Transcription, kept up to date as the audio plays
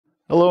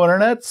Hello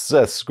Internet,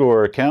 Seth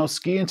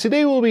Skorokowski, and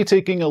today we'll be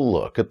taking a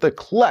look at the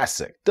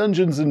classic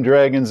Dungeons &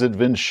 Dragons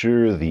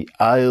adventure, The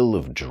Isle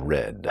of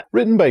Dread.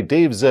 Written by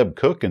Dave Zeb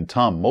Cook and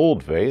Tom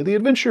Moldvay, the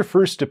adventure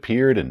first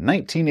appeared in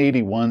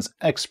 1981's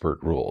Expert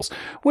Rules,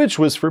 which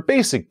was for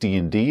Basic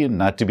D&D and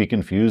not to be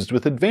confused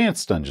with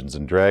Advanced Dungeons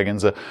 &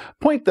 Dragons, a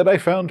point that I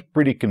found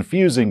pretty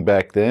confusing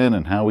back then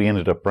and how we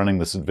ended up running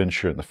this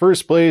adventure in the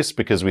first place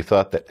because we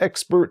thought that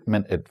Expert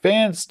meant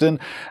Advanced, and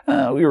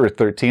we were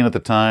 13 at the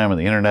time and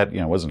the Internet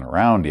wasn't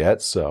around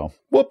yet, so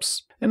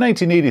whoops. In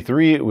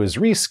 1983, it was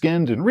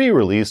reskinned and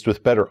re-released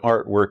with better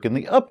artwork in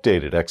the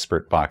updated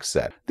Expert box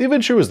set. The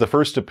adventure was the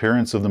first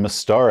appearance of the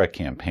Mystara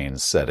campaign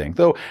setting,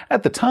 though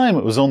at the time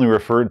it was only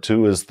referred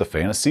to as the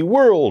Fantasy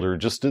World or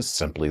just as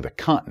simply the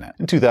continent.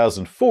 In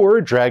 2004,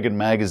 Dragon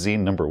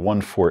Magazine number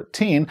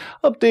 114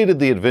 updated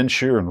the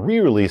adventure and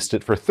re-released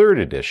it for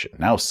 3rd edition,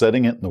 now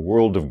setting it in the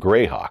world of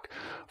Greyhawk.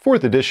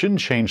 4th edition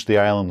changed the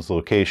island's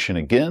location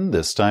again,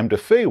 this time to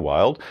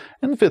Feywild,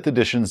 and 5th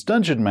edition's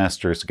Dungeon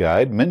Master's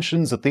Guide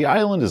mentions that the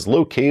island is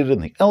located in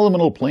the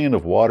elemental plane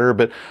of water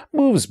but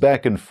moves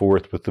back and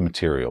forth with the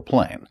material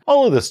plane.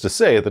 All of this to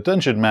say that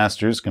Dungeon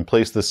Masters can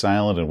place this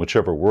island in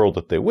whichever world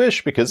that they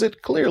wish because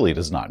it clearly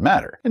does not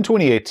matter. In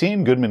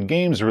 2018, Goodman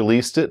Games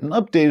released it and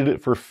updated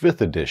it for 5th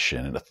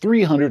edition in a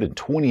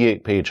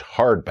 328-page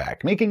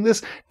hardback, making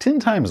this 10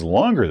 times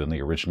longer than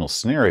the original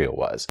scenario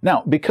was.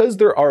 Now, because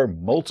there are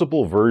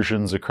multiple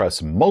versions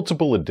across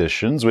multiple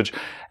editions, which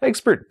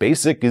Expert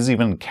Basic is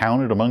even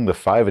counted among the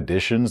 5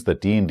 editions that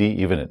D&D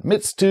even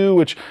admits to,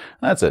 which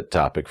that's a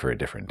topic for a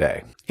different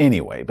day.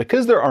 Anyway,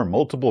 because there are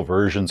multiple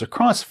versions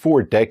across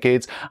 4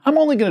 decades, I'm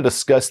only going to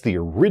discuss the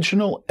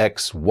original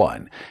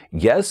X1.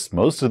 Yes,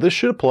 most of this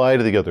should apply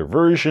to the other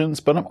versions,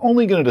 but I'm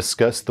only going to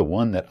discuss the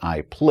one that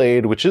I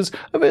played, which is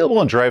available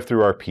on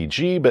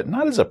DriveThruRPG, but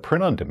not as a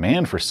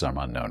print-on-demand for some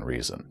unknown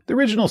reason. The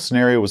original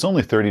scenario was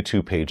only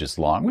 32 pages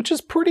long, which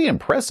is pretty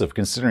impressive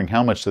considering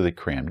how much they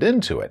crammed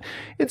into it.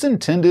 It's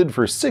intended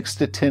for 6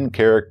 to 10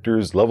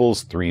 characters,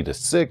 levels 3 to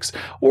 6,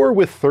 or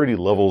with 30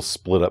 levels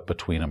split up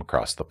between them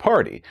across the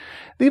party.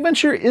 The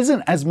adventure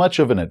isn't as much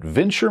of an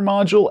adventure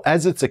module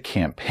as it's a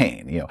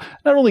campaign,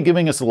 not only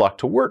giving us a lot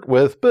to work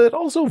with, but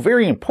also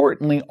very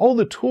importantly, all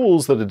the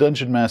tools that a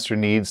dungeon master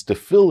needs to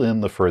fill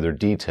in the further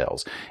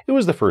details. It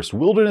was the first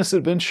wilderness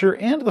adventure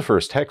and the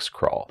first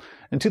hex-crawl.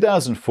 In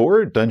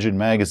 2004, Dungeon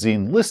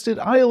Magazine listed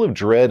Isle of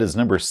Dread as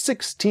number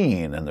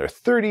 16 in their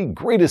 30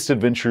 greatest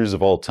adventures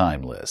of all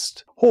time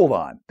list. Hold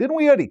on, didn't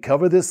we already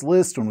cover this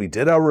list when we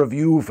did our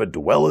review for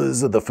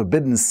Dwellers of the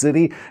Forbidden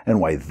City and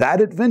why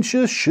that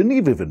adventure shouldn't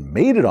have even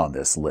made it on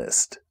this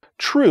list?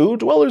 True,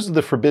 Dwellers of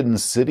the Forbidden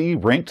City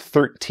ranked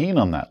 13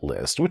 on that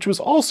list, which was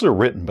also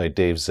written by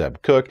Dave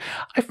Zeb Cook.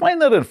 I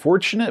find that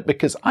unfortunate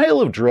because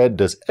Isle of Dread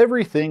does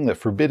everything that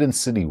Forbidden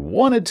City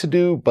wanted to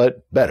do,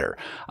 but better.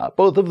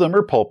 Both of them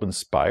are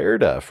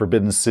pulp-inspired.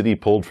 Forbidden City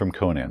pulled from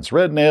Conan's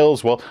Red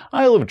Nails, while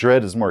Isle of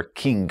Dread is more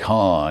King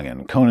Kong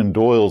and Conan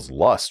Doyle's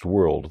Lost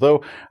World,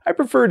 though I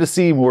prefer to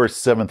see more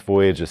Seventh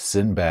Voyage of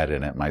Sinbad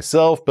in it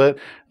myself, but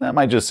that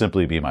might just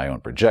simply be my own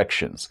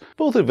projections.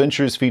 Both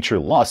adventures feature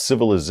lost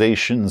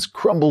civilizations,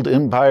 crumbled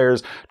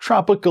empires,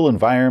 tropical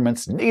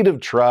environments,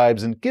 native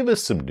tribes, and give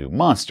us some new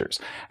monsters.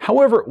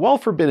 However, while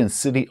Forbidden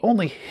City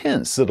only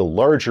hints at a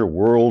larger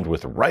world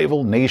with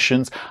rival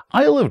nations,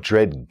 Isle of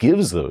Dread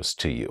gives those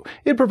to you.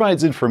 It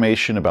provides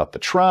information about the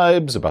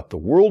tribes, about the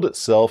world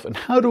itself, and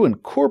how to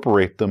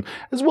incorporate them,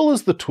 as well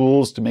as the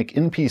tools to make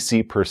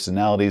NPC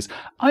personalities.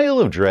 Isle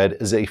of Dread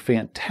is a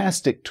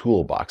fantastic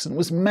toolbox and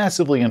was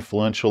massively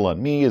influential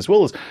on me, as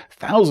well as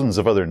thousands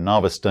of other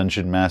novice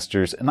dungeon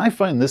masters, and I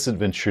find this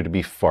adventure to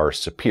be far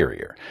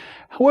superior.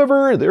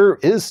 However, there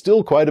is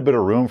still quite a bit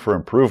of room for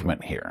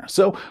improvement here.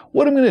 So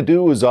what I'm going to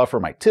do is offer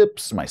my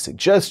tips, my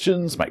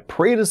suggestions, my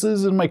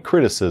praises, and my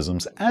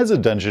criticisms as a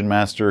dungeon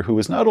master who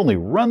has not only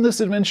run this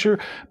adventure,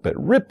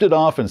 but ripped it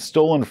off and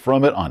stolen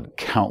from it on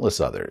countless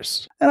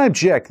others. And I'm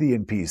Jack the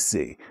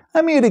NPC.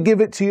 I'm here to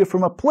give it to you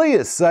from a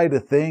player's side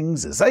of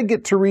things as I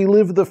get to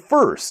relive the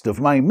first of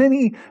my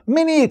many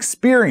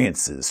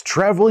experiences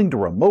traveling to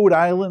remote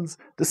islands,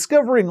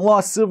 discovering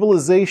lost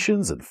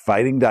civilizations, and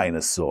fighting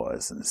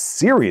dinosaurs. And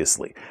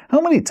seriously,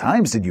 how many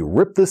times did you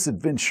rip this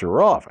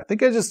adventure off? I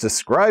think I just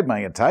described my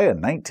entire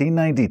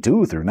 1992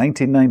 through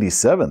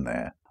 1997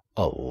 there.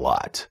 A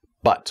lot.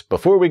 But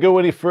before we go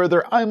any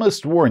further, I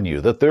must warn you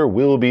that there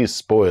will be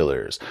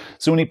spoilers.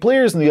 So any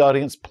players in the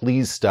audience,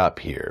 please stop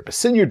here. But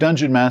send your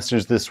dungeon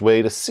masters this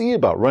way to see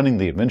about running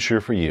the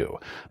adventure for you.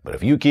 But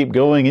if you keep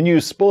going and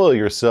you spoil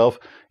yourself,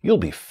 you'll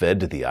be fed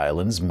to the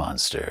island's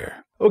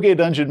monster. Okay,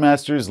 Dungeon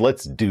Masters,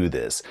 let's do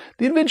this.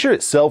 The adventure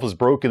itself is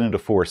broken into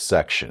 4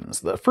 sections.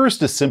 The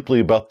first is simply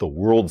about the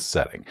world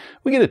setting.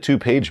 We get a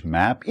 2-page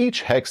map,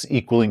 each hex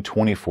equaling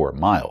 24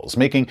 miles,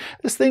 making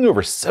this thing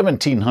over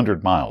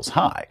 1,700 miles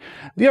high.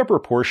 The upper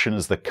portion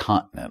is the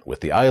continent,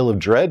 with the Isle of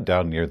Dread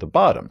down near the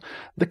bottom.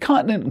 The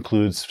continent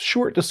includes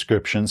short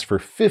descriptions for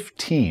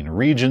 15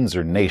 regions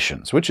or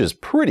nations, which is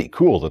pretty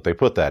cool that they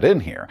put that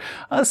in here.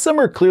 Some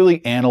are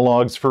clearly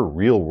analogs for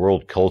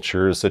real-world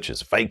cultures, such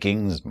as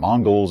Vikings,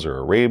 Mongols,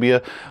 or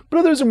Arabia, but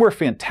others are more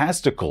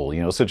fantastical,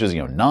 such as,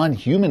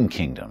 non-human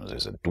kingdoms.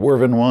 There's a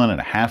dwarven one and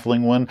a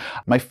halfling one.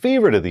 My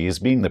favorite of these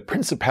being the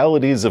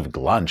Principalities of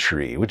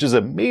Glantry, which is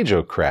a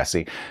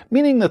magocracy,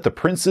 meaning that the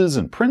princes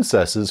and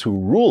princesses who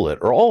rule it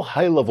are all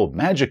high-level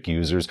magic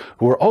users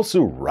who are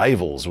also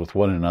rivals with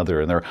one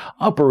another, and they're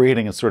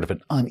operating in sort of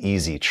an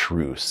uneasy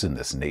truce in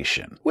this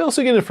nation. We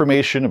also get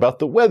information about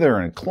the weather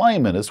and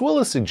climate, as well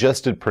as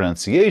suggested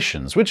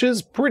pronunciations, which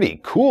is pretty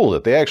cool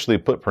that they actually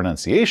put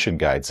pronunciation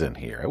guides in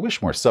here. I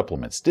wish more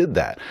supplements did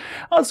that.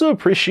 I also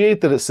appreciate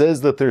that it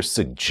says that there's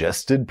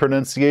suggested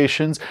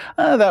pronunciations.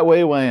 That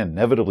way, when I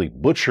inevitably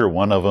butcher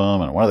one of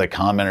them and one of the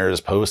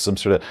commenters posts some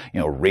sort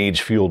of,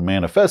 rage-fueled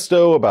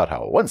manifesto about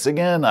how, once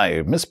again,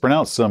 I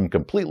mispronounced some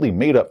completely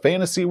made-up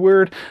fantasy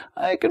word,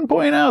 I can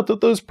point out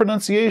that those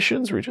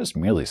pronunciations were just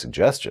merely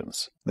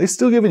suggestions. They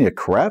still giving you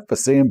crap for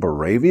saying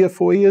Moravia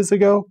 4 years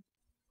ago?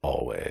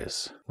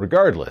 Always.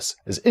 Regardless,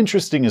 as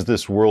interesting as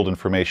this world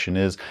information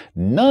is,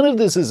 none of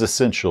this is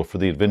essential for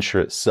the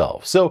adventure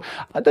itself. So,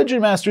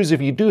 Dungeon Masters,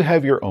 if you do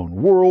have your own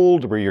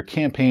world where your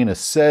campaign is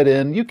set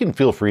in, you can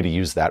feel free to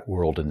use that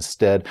world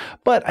instead.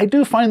 But I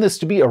do find this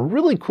to be a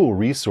really cool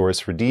resource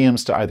for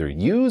DMs to either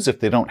use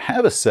if they don't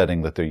have a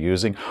setting that they're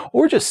using,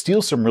 or just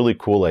steal some really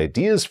cool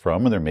ideas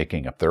from when they're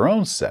making up their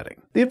own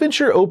setting. The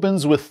adventure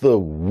opens with the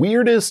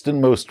weirdest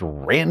and most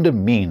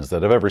random means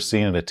that I've ever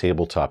seen in a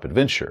tabletop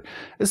adventure.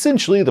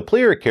 Essentially, the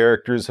player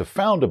characters have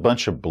found a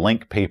bunch of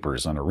blank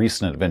papers on a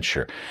recent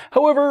adventure.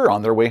 However,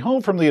 on their way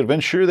home from the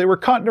adventure, they were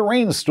caught in a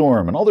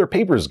rainstorm and all their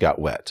papers got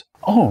wet.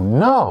 Oh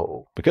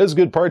no! Because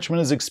good parchment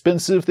is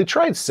expensive, they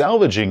tried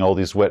salvaging all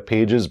these wet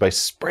pages by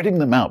spreading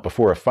them out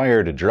before a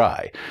fire to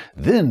dry.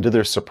 Then, to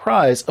their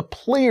surprise, a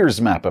player's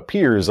map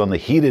appears on the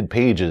heated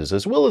pages,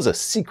 as well as a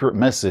secret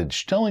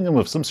message telling them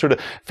of some sort of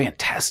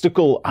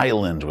fantastical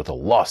island with a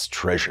lost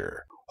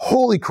treasure.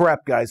 Holy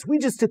crap, guys, we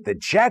just hit the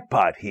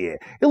jackpot here.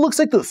 It looks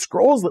like those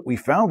scrolls that we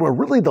found were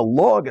really the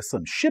log of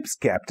some ship's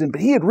captain,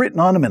 but he had written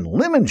on them in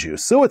lemon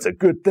juice, so it's a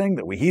good thing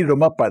that we heated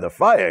them up by the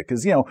fire,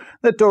 because,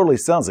 that totally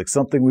sounds like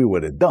something we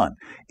would have done.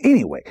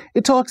 Anyway,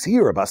 it talks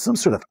here about some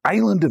sort of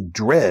island of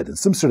dread and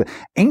some sort of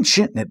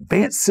ancient and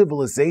advanced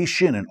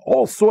civilization and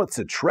all sorts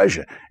of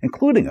treasure,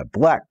 including a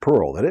black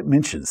pearl that it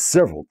mentions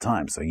several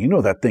times, so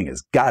that thing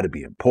has got to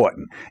be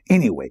important.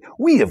 Anyway,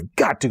 we have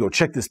got to go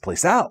check this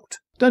place out.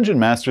 Dungeon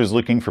Masters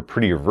looking for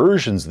prettier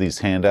versions of these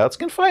handouts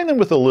can find them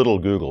with a little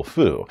Google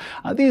foo.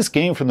 These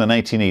came from the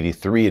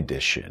 1983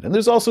 edition, and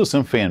there's also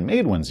some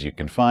fan-made ones you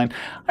can find.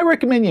 I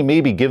recommend you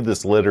maybe give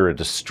this letter a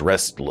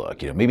distressed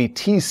look, maybe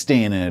tea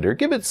stain it, or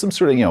give it some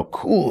sort of,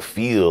 cool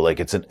feel like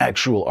it's an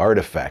actual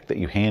artifact that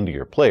you hand to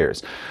your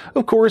players.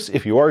 Of course,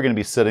 if you are going to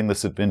be setting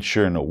this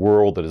adventure in a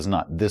world that is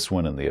not this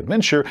one in the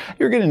adventure,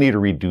 you're going to need to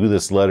redo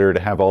this letter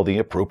to have all the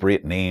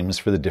appropriate names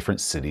for the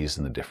different cities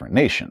and the different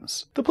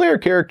nations. The player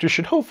character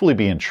should hopefully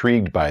be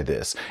intrigued by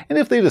this, and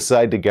if they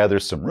decide to gather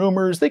some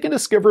rumors, they can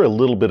discover a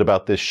little bit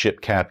about this ship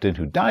captain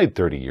who died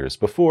 30 years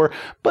before,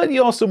 but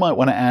you also might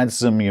want to add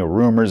some,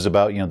 rumors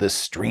about, this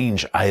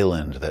strange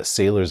island that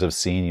sailors have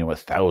seen,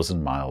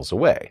 1,000 miles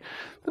away.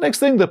 The next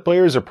thing that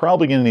players are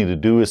probably going to need to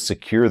do is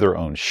secure their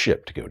own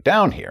ship to go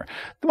down here.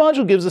 The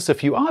module gives us a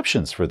few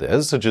options for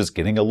this, such as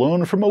getting a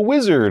loan from a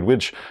wizard,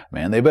 which,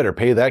 man, they better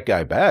pay that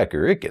guy back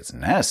or it gets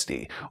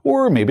nasty.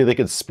 Or maybe they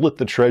could split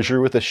the treasure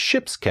with a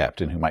ship's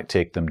captain who might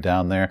take them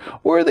down there,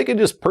 or they could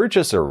just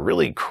purchase a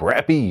really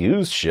crappy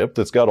used ship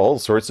that's got all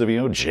sorts of,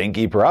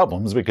 janky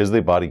problems because they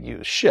bought a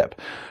used ship.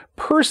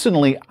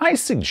 Personally, I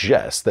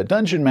suggest that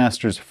Dungeon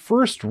Masters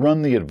first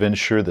run the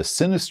adventure The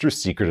Sinister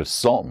Secret of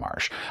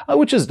Saltmarsh,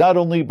 which is not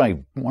only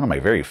one of my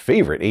very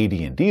favorite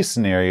AD&D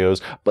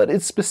scenarios, but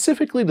it's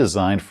specifically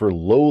designed for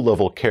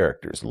low-level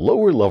characters,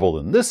 lower level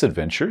than this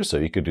adventure, so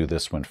you could do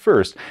this one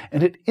first,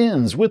 and it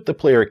ends with the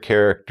player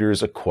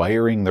characters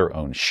acquiring their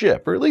own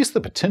ship, or at least the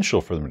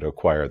potential for them to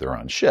acquire their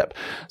own ship.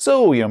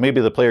 So,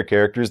 maybe the player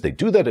characters, they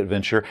do that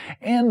adventure,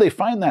 and they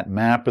find that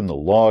map and the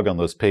log on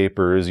those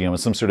papers,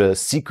 some sort of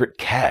secret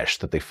cache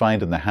that they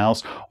find in the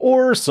house,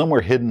 or somewhere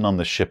hidden on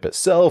the ship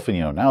itself,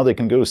 and now they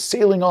can go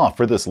sailing off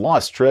for this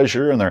lost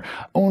treasure in their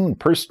own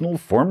personal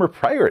former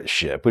pirate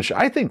ship, which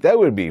I think that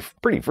would be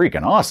pretty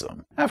freaking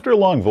awesome. After a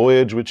long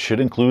voyage, which should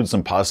include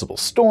some possible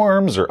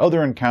storms or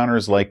other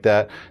encounters like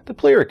that, the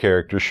player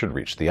characters should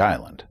reach the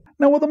island.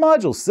 Now, while the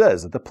module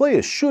says that the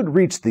players should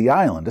reach the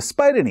island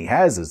despite any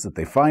hazards that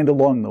they find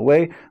along the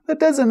way,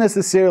 that doesn't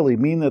necessarily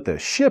mean that their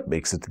ship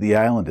makes it to the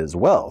island as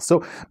well.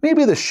 So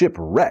maybe the ship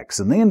wrecks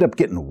and they end up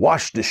getting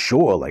washed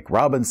ashore like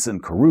Robinson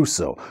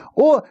Crusoe.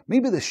 Or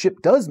maybe the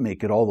ship does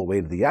make it all the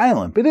way to the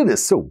island, but it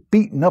is so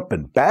beaten up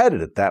and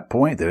battered at that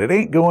point that it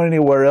ain't going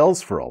anywhere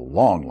else for a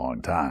long,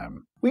 long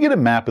time. We get a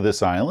map of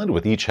this island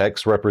with each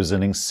hex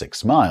representing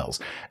 6 miles.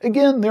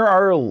 Again, there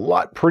are a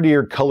lot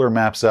prettier color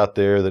maps out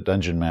there that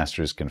dungeon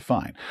masters can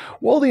find.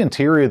 While the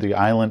interior of the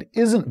island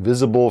isn't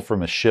visible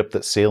from a ship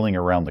that's sailing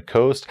around the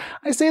coast,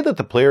 I say that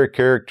the player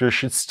character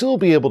should still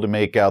be able to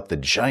make out the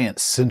giant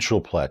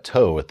central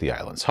plateau at the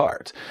island's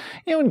heart.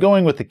 And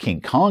going with the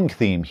King Kong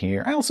theme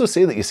here, I also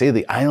say that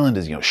the island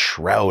is,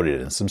 shrouded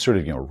in some sort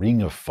of,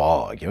 ring of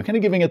fog, kind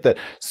of giving it that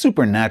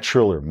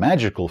supernatural or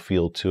magical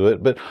feel to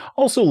it, but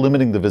also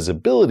limiting the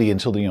visibility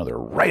until they're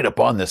right up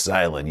on this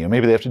island.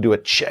 Maybe they have to do a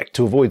check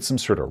to avoid some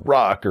sort of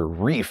rock or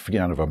reef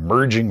kind of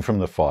emerging from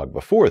the fog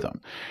before them.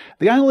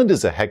 The island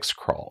is a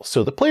hex-crawl,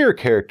 so the player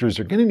characters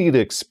are going to need to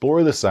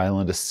explore this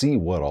island to see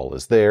what all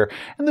is there,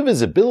 and the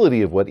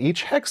visibility of what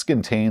each hex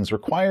contains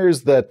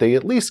requires that they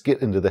at least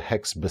get into the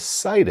hex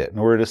beside it in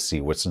order to see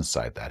what's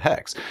inside that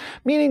hex,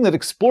 meaning that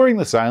exploring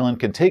this island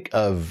can take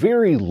a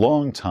very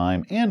long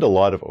time and a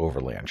lot of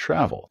overland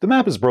travel. The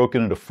map is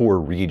broken into 4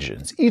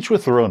 regions, each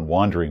with their own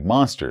wandering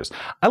monsters.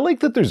 I like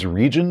that there's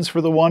regions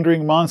for the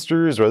wandering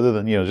monsters rather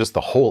than, just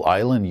the whole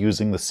island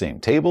using the same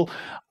table.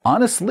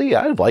 Honestly,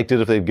 I'd have liked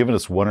it if they'd given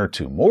us 1 or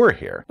 2 more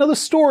here. Now the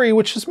story,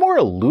 which is more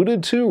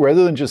alluded to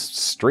rather than just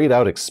straight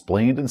out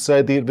explained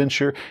inside the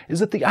adventure, is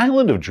that the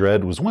island of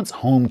Dread was once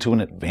home to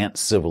an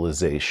advanced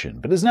civilization,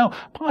 but is now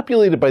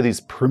populated by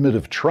these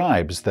primitive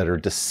tribes that are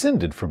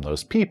descended from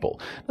those people.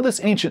 Now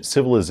this ancient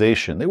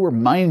civilization, they were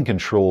mind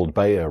controlled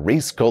by a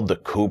race called the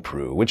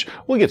Kopru, which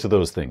we'll get to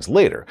those things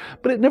later,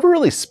 but it never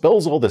really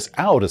spells all this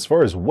out as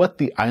far as what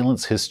the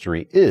island's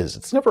history is.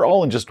 It's never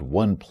all in just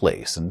one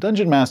place, and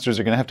dungeon masters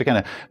are going to have to kind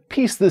of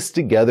piece this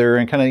together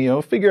and kind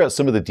of, figure out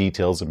some of the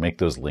details and make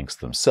those links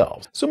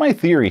themselves. So my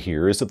theory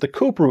here is that the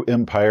Kopru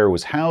Empire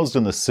was housed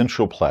in the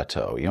central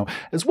plateau,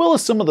 as well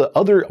as some of the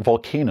other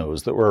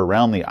volcanoes that were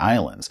around the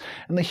islands,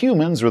 and the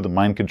humans were the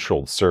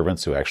mind-controlled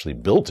servants who actually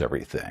built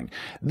everything.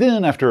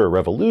 Then, after a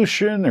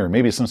revolution, or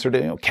maybe some sort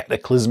of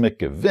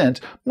cataclysmic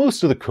event,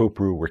 most of the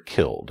Kopru were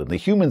killed, and the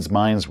humans'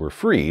 minds were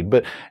freed,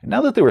 but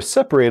now that they were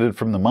separated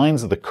from the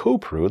minds of the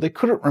Kopru, they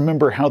couldn't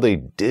remember how they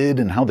did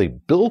and how they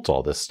built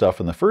all this stuff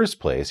in the first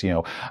place.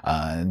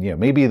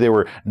 Maybe they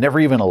were never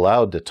even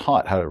allowed to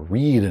taught how to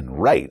read and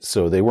write,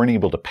 so they weren't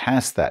able to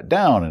pass that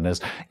down. And as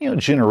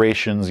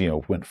generations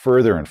went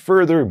further and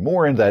further,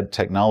 more of that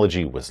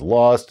technology was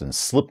lost and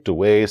slipped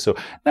away. So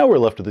now we're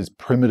left with these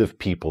primitive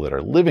people that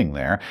are living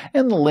there,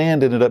 and the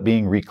land ended up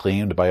being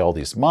reclaimed by all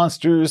these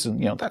monsters.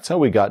 And that's how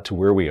we got to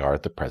where we are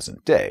at the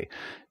present day.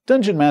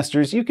 Dungeon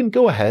Masters, you can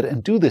go ahead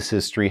and do this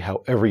history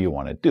however you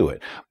want to do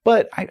it,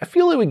 but I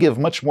feel it would give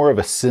much more of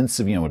a sense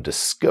of,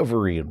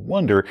 discovery and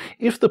wonder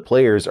if the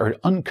players are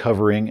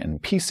uncovering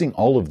and piecing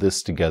all of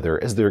this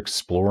together as they're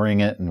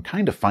exploring it and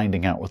kind of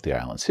finding out what the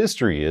island's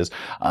history is.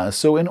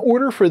 So in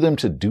order for them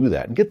to do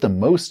that and get the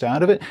most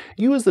out of it,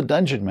 you as the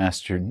Dungeon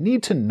Master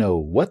need to know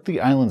what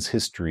the island's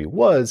history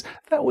was.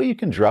 That way you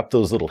can drop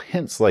those little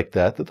hints like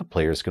that the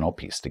players can all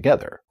piece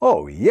together.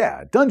 Oh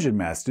yeah, Dungeon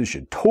Masters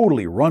should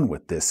totally run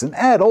with this and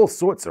add all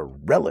sorts of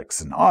relics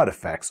and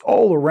artifacts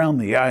all around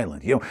the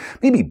island.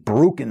 Maybe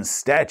broken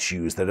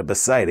statues that are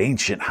beside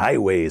ancient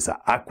highways or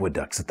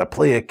aqueducts that the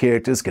player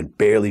characters can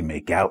barely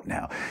make out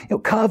now.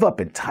 Carve up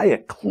entire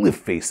cliff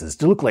faces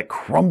to look like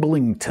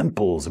crumbling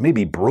temples, or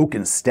maybe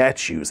broken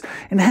statues,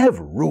 and have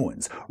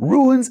ruins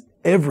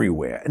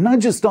everywhere, and not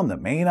just on the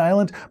main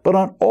island, but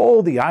on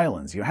all the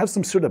islands. You have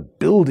some sort of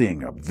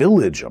building, a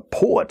village, a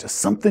port, or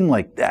something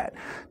like that.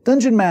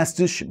 Dungeon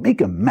Masters should make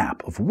a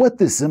map of what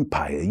this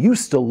empire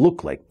used to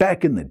look like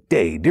back in the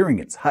day during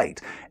its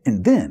height,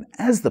 and then,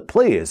 as the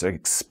players are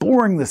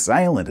exploring this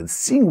island and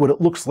seeing what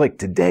it looks like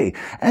today,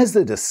 as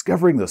they're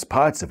discovering those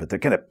parts of it, they're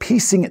kind of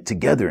piecing it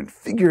together and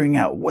figuring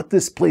out what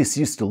this place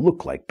used to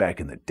look like back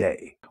in the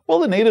day. While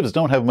the natives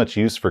don't have much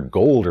use for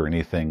gold or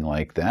anything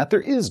like that,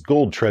 there is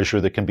gold treasure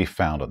that can be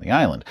found on the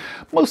island.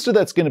 Most of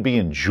that's going to be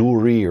in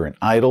jewelry or in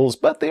idols,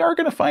 but they are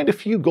going to find a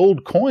few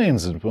gold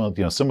coins and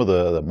some of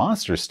the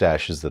monster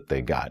stashes that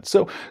they got.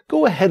 So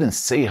go ahead and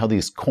say how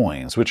these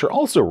coins, which are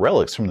also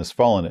relics from this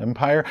fallen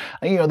empire,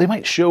 they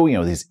might show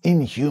these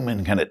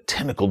inhuman kind of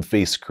tentacled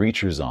faced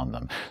creatures on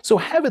them. So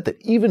have it that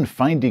even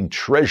finding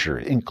treasure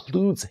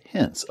includes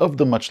hints of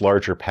the much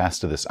larger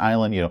past of this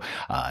island.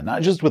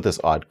 Not just with this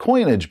odd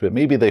coinage, but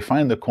maybe they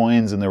find the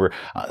coins and they were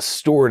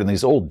stored in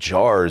these old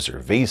jars or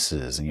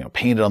vases, and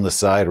painted on the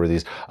side were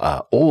these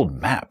old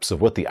maps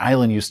of what the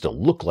island used to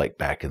look like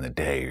back in the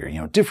day,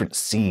 or different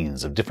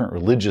scenes of different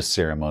religious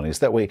ceremonies.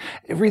 That way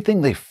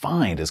everything they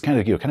find is kind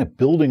of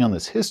building on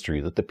this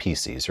history that the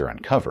PCs are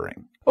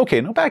uncovering.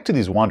 Okay, now back to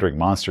these wandering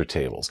monster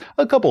tables.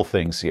 A couple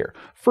things here.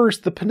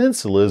 First, the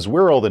peninsula is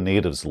where all the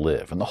natives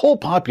live, and the whole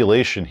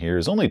population here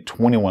is only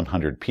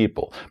 2,100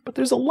 people, but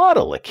there's a lot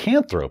of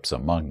lycanthropes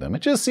among them.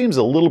 It just seems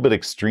a little bit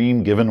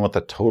extreme given what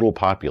the total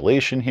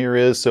population here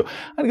is, so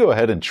I'd go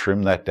ahead and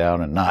trim that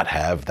down and not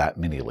have that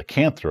many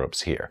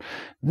lycanthropes here.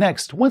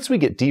 Next, once we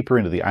get deeper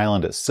into the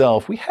island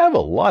itself, we have a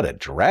lot of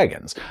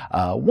dragons.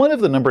 One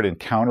of the numbered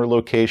encounter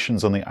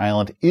locations on the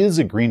island is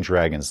a green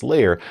dragon's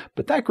lair,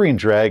 but that green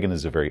dragon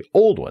is a very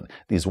old one.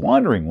 These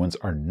wandering ones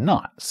are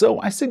not.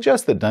 So I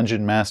suggest that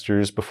dungeon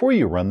masters, before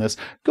you run this,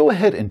 go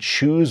ahead and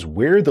choose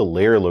where the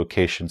lair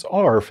locations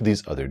are for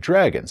these other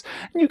dragons.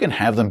 And you can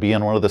have them be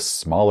on one of the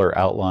smaller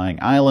outlying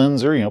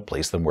islands or,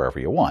 place them wherever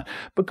you want.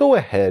 But go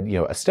ahead,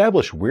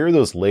 establish where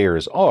those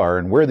lairs are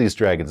and where these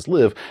dragons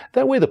live.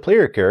 That way the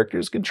player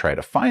characters can try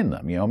to find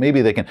them.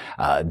 Maybe they can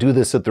do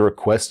this at the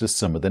request of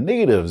some of the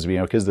natives,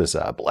 because this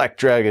black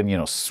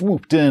dragon,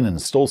 swooped in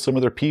and stole some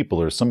of their people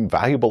or some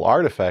valuable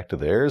artifact of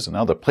theirs, and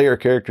now the player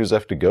characters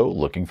have to go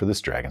looking for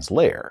this dragon's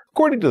lair.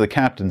 According to the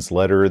captain's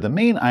letter, the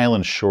main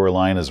island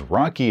shoreline is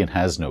rocky and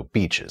has no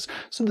beaches,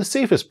 so the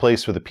safest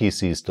place for the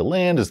PCs to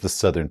land is the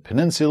southern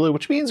peninsula,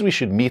 which means we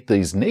should meet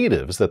these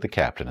natives that the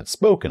captain had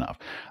spoken of.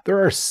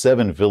 There are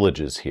 7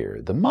 villages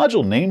here. The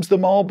module names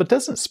them all, but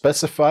doesn't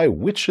specify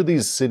which of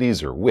these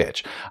cities are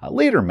which. A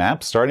later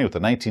map, starting with the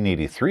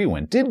 1983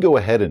 one, did go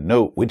ahead and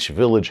note which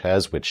village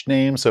has which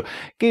name, so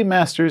Game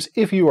Masters,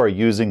 if you are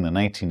using the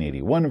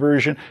 1981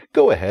 version,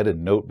 go ahead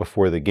and note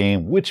before the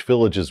game which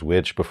village is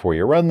which before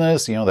you run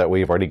this, that way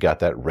you've already got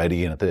that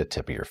ready and at the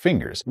tip of your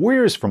fingers.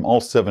 Warriors from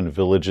all 7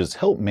 villages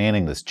help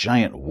manning this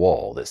giant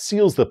wall that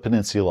seals the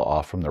peninsula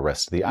off from the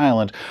rest of the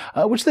island,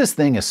 which this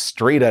thing is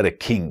straight out of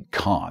King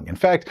Kong. In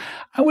fact,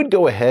 I would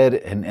go ahead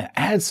and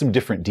add some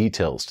different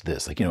details to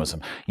this, like,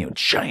 some,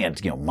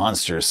 giant,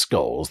 monster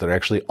skulls that are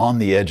actually on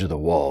the edge of the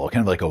wall,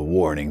 kind of like a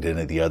warning to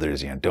any of the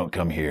others, don't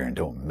come here and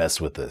don't mess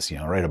with this,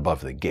 right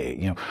above the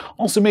gate.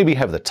 Also maybe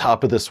have the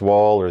top of this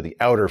wall or the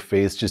outer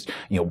face just,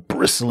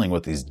 bristling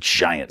with these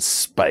giant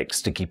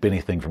spikes to keep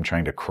anything from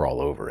trying to crawl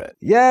over it.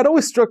 Yeah, it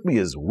always struck me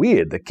as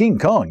weird that King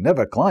Kong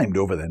never climbed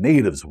over the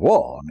natives'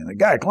 wall. The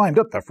guy climbed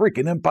up the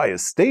freaking Empire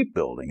State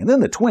Building and then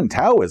the Twin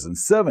Towers in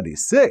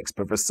 '76,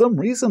 but for some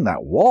reason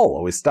that wall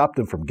always stopped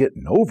him from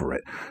getting over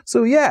it.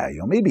 So yeah,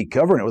 maybe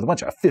covering it with a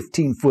bunch of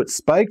 15-foot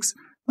spikes,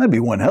 that'd be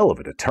one hell of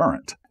a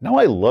deterrent. Now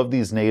I love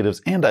these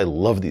natives and I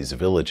love these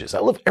villages. I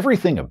love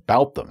everything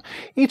about them.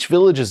 Each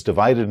village is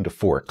divided into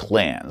 4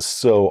 clans,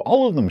 so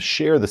all of them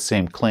share the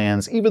same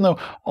clans, even though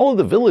all of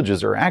the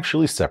villages are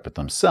actually separate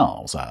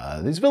themselves.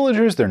 These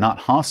villagers, they're not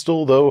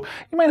hostile, though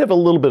you might have a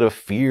little bit of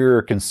fear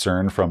or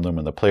concern from them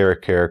when the player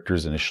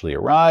characters initially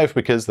arrive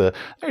because they're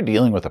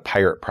dealing with a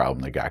pirate problem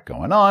they got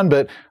going on,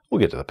 but we'll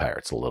get to the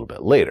pirates a little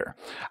bit later.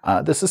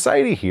 The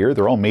society here,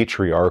 they're all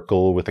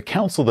matriarchal with a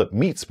council that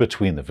meets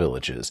between the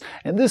villages,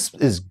 and this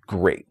is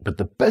great. But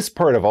the best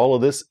part of all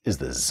of this is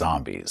the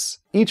zombies.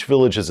 Each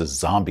village has a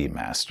zombie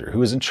master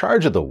who is in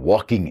charge of the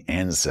walking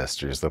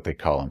ancestors that they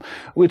call them,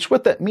 which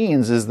what that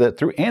means is that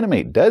through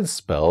animate dead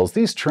spells,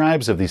 these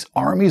tribes have these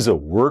armies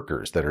of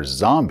workers that are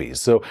zombies.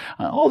 So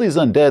all these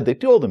undead, they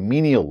do all the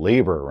menial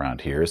labor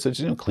around here, such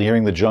as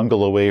clearing the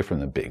jungle away from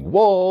the big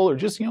wall or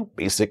just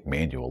basic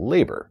manual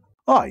labor.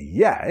 Oh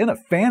yeah, in a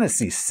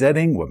fantasy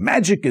setting where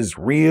magic is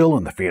real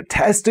and the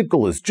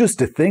fantastical is just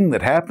a thing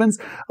that happens,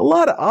 a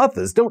lot of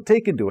authors don't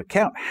take into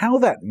account how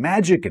that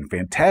magic and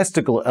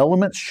fantastical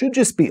elements should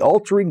just be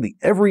altering the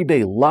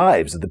everyday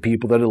lives of the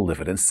people that are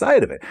living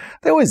inside of it.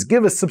 They always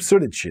give us some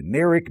sort of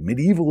generic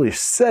medievalish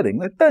setting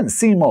that doesn't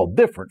seem all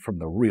different from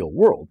the real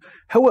world.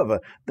 However,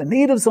 the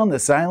natives on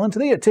this island,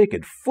 they had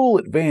taken full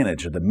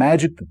advantage of the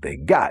magic that they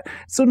got.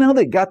 So now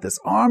they got this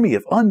army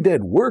of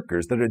undead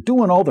workers that are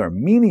doing all their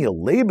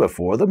menial labor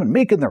for them and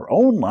making their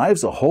own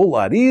lives a whole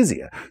lot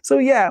easier. So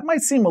yeah, it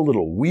might seem a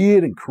little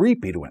weird and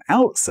creepy to an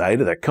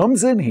outsider that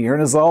comes in here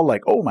and is all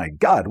like, oh my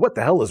god, what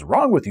the hell is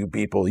wrong with you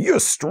people? You're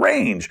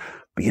strange.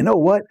 But you know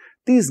what?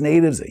 These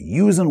natives are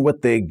using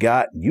what they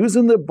got,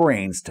 using their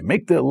brains to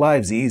make their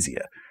lives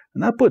easier.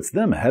 And that puts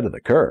them ahead of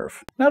the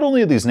curve. Not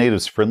only are these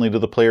natives friendly to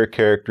the player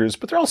characters,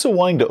 but they're also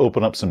wanting to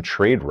open up some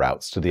trade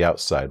routes to the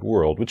outside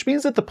world, which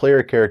means that the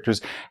player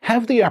characters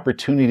have the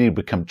opportunity to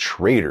become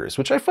traders,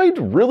 which I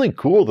find really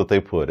cool that they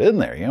put in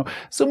there.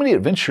 So many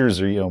adventures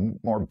are,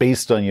 more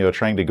based on,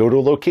 trying to go to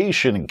a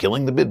location and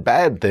killing the big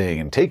bad thing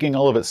and taking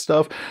all of its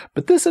stuff.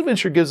 But this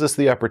adventure gives us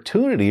the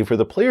opportunity for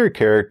the player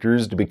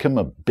characters to become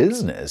a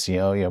business,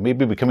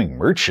 maybe becoming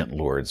merchant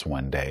lords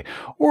one day,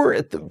 or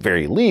at the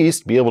very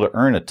least, be able to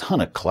earn a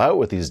ton of clout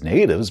with these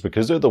natives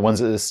because they're the ones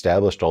that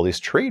established all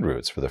these trade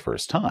routes for the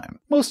first time.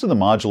 Most of the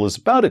module is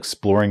about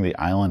exploring the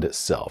island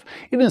itself.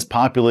 It is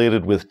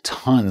populated with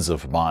tons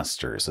of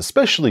monsters,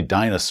 especially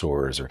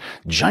dinosaurs or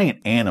giant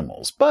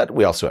animals, but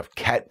we also have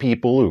cat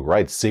people who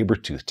ride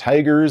saber-toothed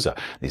tigers,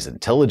 these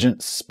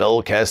intelligent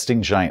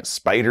spell-casting giant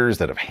spiders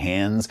that have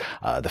hands,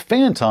 the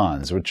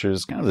Phantons, which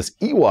is kind of this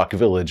Ewok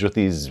village with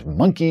these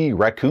monkey,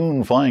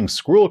 raccoon, flying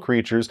squirrel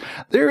creatures.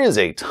 There is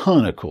a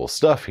ton of cool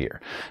stuff here.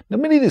 Now,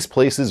 many of these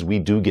places we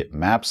do do get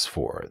maps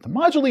for. The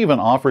module even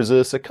offers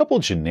us a couple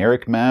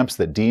generic maps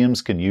that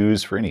DMs can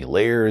use for any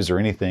layers or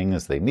anything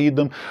as they need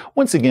them.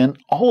 Once again,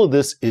 all of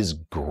this is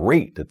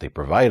great that they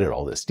provided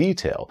all this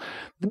detail.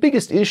 The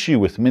biggest issue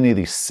with many of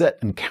these set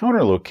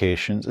encounter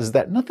locations is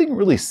that nothing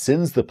really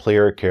sends the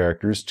player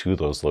characters to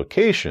those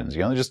locations.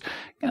 They're just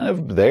kind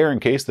of there in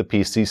case the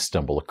PCs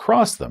stumble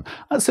across them,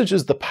 such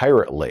as the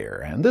pirate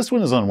lair. And this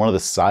one is on one of the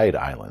side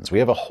islands. We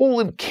have a whole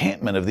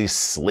encampment of these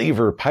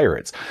slaver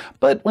pirates.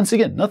 But once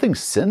again, nothing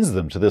sends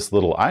them to this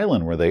little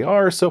island where they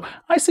are, so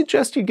I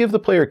suggest you give the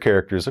player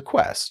characters a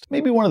quest.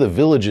 Maybe one of the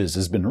villages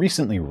has been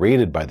recently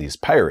raided by these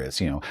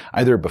pirates,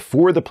 either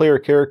before the player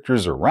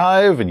characters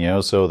arrive,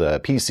 and so the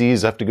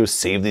PCs have to go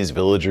save these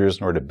villagers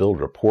in order to build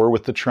rapport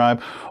with the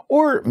tribe,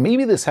 or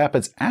maybe this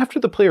happens after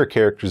the player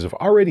characters have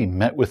already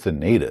met with the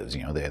natives.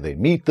 They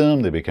meet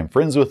them, they become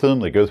friends with them,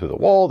 they go through the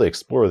wall, they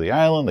explore the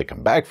island, they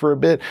come back for a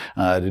bit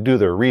to do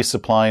their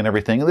resupply and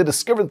everything, and they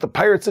discover that the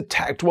pirates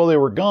attacked while they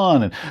were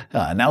gone,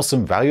 and now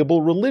some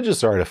valuable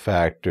religious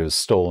artifact is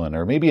stolen,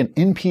 or maybe an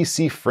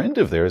NPC friend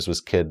of theirs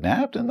was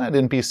kidnapped, and that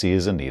NPC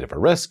is in need of a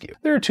rescue.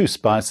 There are two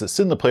spots that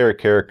send the player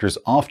characters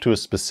off to a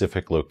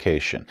specific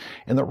location.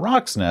 In the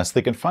Rock's Nest,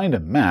 they can find a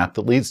map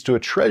that leads to a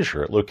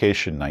treasure at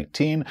location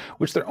 19,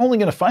 which they're only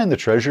going to find the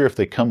treasure if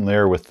they come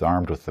there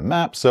armed with the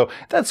map, so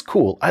that's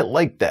cool. I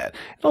like that.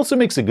 It also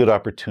makes a good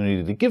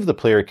opportunity to give the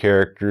player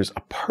characters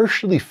a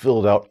partially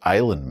filled out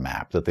island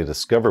map that they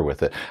discover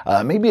with it.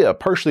 Maybe a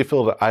partially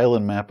filled out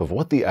island map of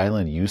what the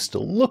island used to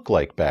look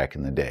like back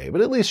in the day,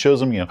 but at least shows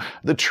them,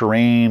 the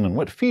terrain and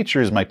what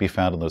features might be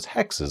found in those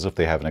hexes if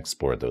they haven't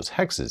explored those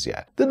hexes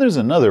yet. Then there's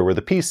another where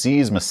the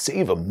PCs must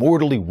save a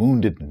mortally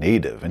wounded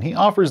native, and he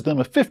offers them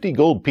a 50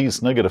 gold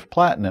piece nugget of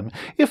platinum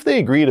if they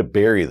agree to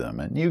bury them,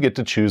 and you get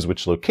to choose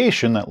which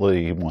location that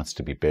he wants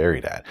to be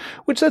buried at,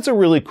 which that's a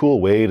really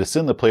cool way to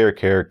send the player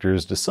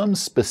characters to some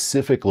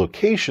specific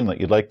location that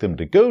you'd like them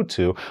to go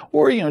to,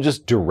 or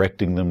just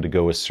directing them to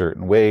go a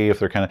certain way if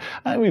they're kind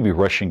of maybe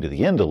rushing to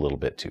the end a little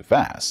bit too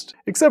fast.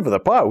 Except for the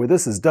part where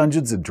this is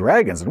Dungeons and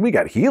Dragons and we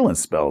got healing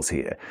spells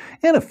here.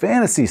 In a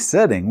fantasy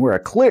setting where a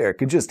cleric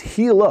can just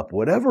heal up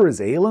whatever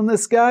is ailing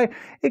this guy,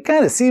 it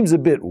kind of seems a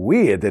bit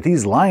weird that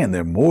he's lying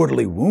there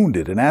mortally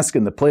wounded and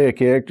asking the player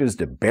characters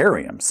to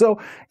bury him. So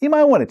you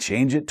might want to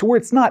change it to where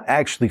it's not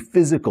actually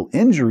physical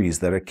injuries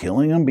that are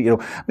killing him,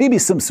 but maybe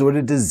some sort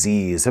of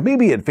disease or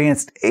maybe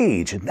advanced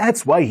age, and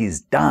that's why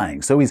he's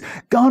dying. So he's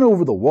gone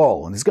over the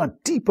wall and he's gone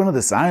deep into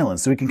this island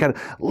so he can kind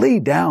of lay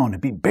down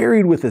and be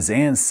buried with his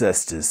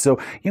ancestors. So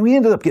he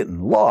ended up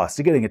getting lost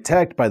and getting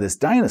attacked by this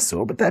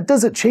dinosaur, but that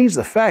doesn't change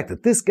the fact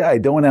that this guy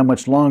don't have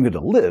much longer to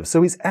live,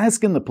 so he's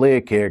asking the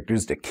player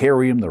characters to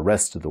carry him the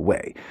rest of the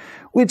way,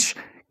 which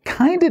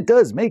kind of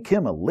does make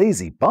him a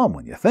lazy bum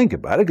when you think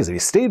about it, because if he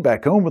stayed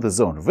back home with his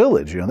own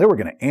village, they were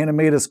going to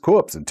animate his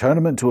corpse and turn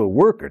him into a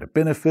worker to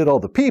benefit all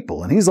the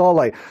people, and he's all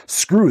like,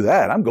 screw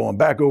that, I'm going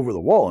back over the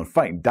wall and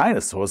fighting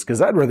dinosaurs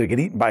because I'd rather get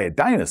eaten by a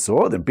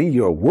dinosaur than be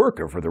your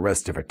worker for the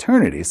rest of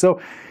eternity.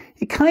 So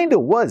he kind of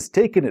was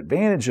taking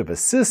advantage of a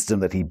system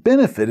that he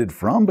benefited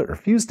from but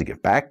refused to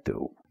give back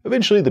to.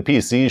 Eventually, the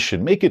PCs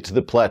should make it to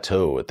the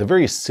plateau at the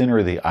very center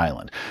of the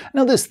island.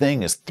 Now, this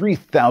thing is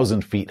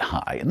 3,000 feet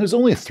high, and there's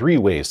only 3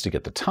 ways to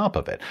get the top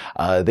of it.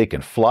 They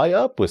can fly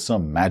up with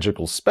some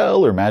magical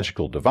spell or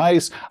magical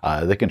device.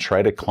 They can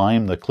try to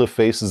climb the cliff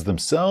faces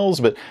themselves,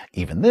 but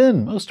even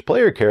then, most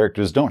player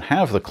characters don't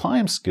have the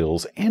climb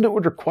skills, and it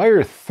would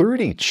require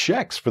 30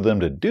 checks for them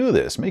to do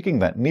this, making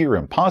that near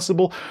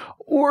impossible,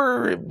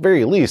 or at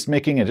very least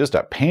making it just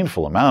a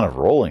painful amount of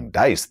rolling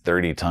dice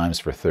 30 times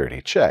for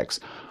 30 checks.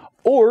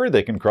 Or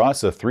they can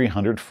cross a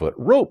 300-foot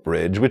rope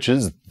bridge, which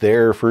is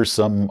there for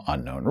some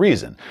unknown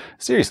reason.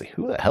 Seriously,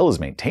 who the hell is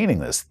maintaining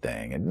this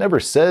thing? It never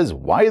says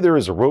why there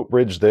is a rope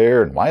bridge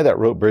there and why that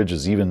rope bridge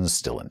is even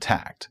still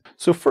intact.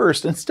 So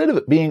first, instead of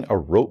it being a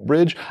rope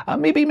bridge,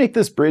 maybe make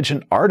this bridge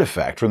an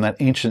artifact from that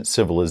ancient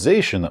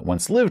civilization that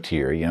once lived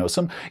here.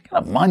 Some kind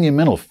of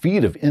monumental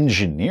feat of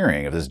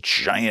engineering of this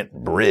giant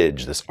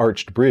bridge, this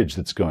arched bridge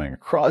that's going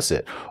across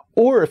it.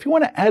 Or if you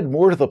want to add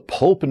more to the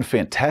pulp and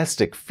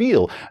fantastic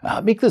feel,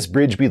 make this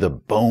bridge be the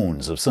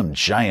bones of some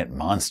giant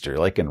monster,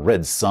 like in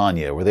Red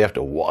Sonja, where they have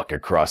to walk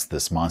across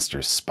this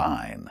monster's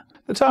spine.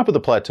 The top of the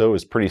plateau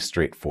is pretty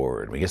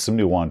straightforward. We get some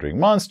new wandering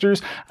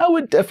monsters. I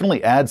would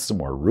definitely add some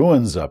more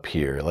ruins up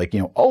here, like,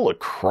 all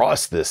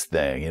across this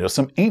thing.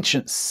 Some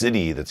ancient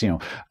city that's,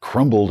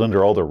 crumbled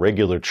under all the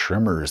regular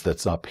tremors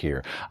that's up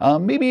here.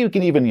 Maybe you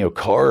can even,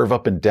 carve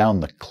up and down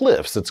the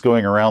cliffs that's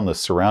going around the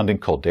surrounding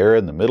caldera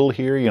in the middle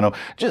here.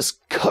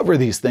 Just cover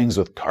these things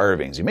with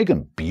carvings. You make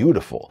them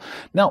beautiful.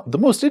 Now, the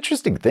most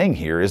interesting thing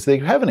here is they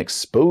have an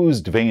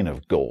exposed vein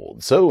of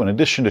gold. So in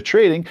addition to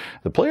trading,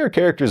 the player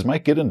characters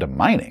might get into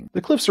mining. The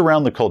The cliffs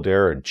around the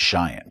caldera are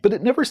giant, but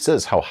it never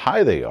says how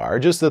high they are,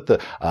 just that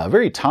the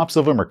very tops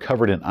of them are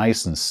covered in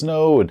ice and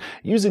snow, and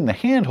using the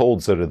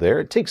handholds that are there,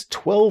 it takes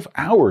 12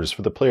 hours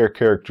for the player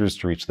characters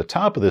to reach the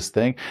top of this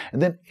thing,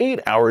 and then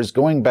 8 hours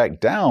going back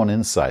down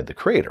inside the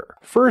crater.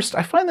 First,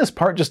 I find this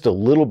part just a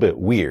little bit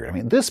weird. I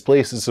mean, this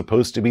place is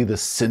supposed to be the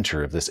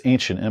center of this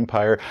ancient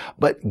empire,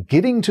 but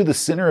getting to the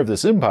center of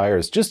this empire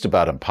is just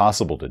about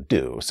impossible to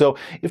do. So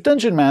if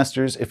Dungeon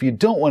Masters, if you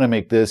don't want to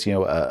make this,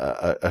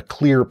 a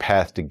clear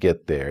path to get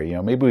there,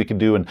 maybe we could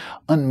do an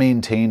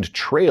unmaintained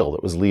trail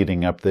that was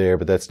leading up there,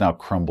 but that's now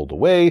crumbled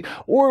away,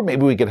 or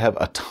maybe we could have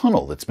a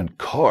tunnel that's been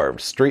carved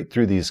straight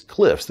through these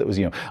cliffs that was,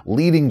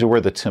 leading to where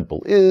the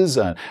temple is,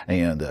 and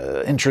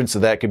the entrance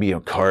of that could be,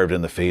 carved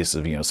in the face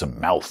of, some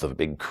mouth of a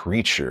big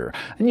creature.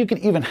 And you can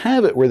even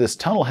have it where this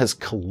tunnel has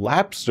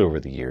collapsed over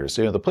the years.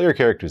 So, the player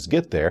characters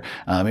get there,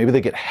 maybe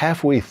they get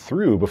halfway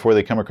through before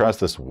they come across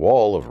this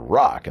wall of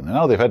rock, and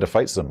now they've had to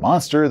fight some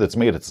monster that's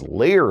made its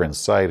lair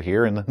inside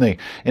here, and then they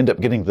end up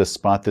getting this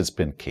spot that's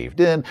been caved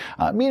in,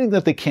 meaning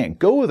that they can't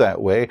go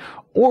that way.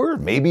 Or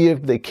maybe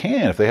if they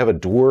can, if they have a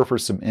dwarf or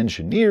some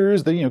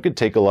engineers, then it could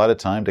take a lot of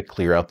time to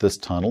clear out this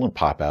tunnel and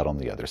pop out on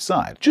the other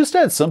side. Just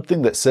add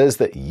something that says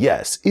that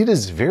yes, it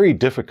is very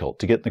difficult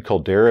to get in the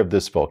caldera of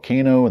this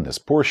volcano in this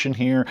portion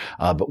here,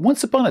 but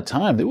once upon a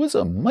time there was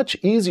a much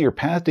easier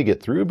path to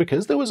get through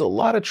because there was a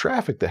lot of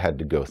traffic that had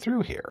to go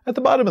through here. At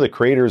the bottom of the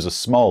crater is a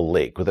small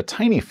lake with a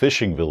tiny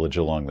fishing village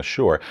along the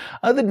shore.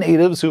 The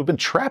natives who have been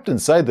trapped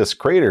inside this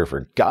crater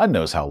for God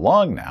knows how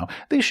long now,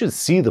 they should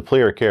see the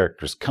player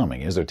characters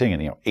coming as they're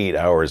taking 8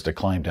 hours to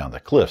climb down the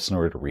cliffs in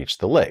order to reach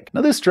the lake.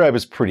 Now this tribe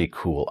is pretty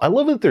cool. I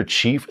love that their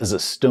chief is a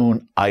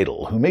stone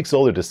idol who makes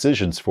all their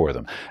decisions for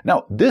them.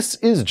 Now this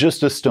is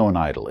just a stone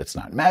idol. It's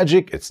not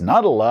magic, it's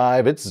not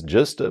alive, it's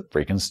just a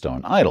freaking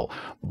stone idol.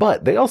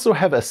 But they also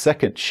have a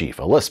second chief,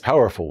 a less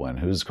powerful one,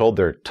 who's called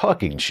their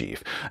talking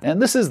chief. And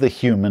this is the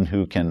human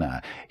who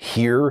can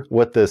hear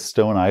what the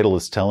stone idol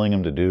is telling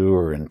him to do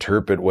or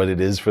interpret what it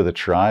is for the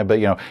tribe,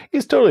 but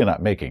he's totally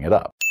not making it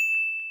up.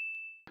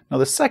 Now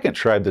the second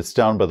tribe that's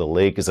down by the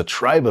lake is a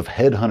tribe of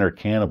headhunter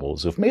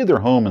cannibals who've made their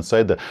home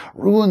inside the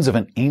ruins of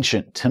an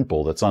ancient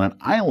temple that's on an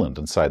island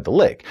inside the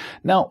lake.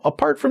 Now,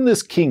 apart from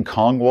this King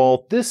Kong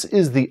wall, this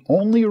is the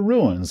only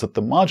ruins that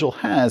the module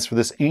has for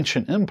this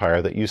ancient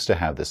empire that used to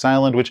have this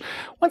island, which,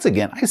 once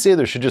again, I say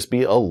there should just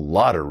be a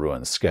lot of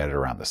ruins scattered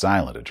around this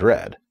island of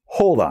dread.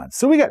 Hold on,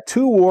 so we got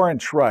two warring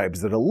tribes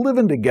that are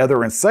living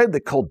together inside the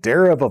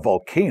caldera of a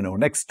volcano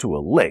next to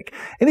a lake,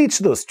 and each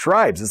of those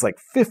tribes is like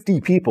 50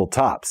 people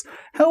tops.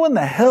 How in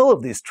the hell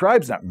have these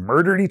tribes not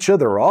murdered each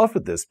other off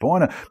at this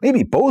point?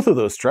 Maybe both of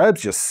those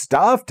tribes just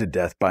starved to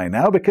death by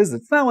now because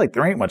it's not like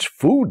there ain't much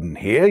food in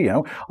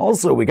here,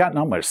 Also, we got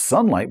not much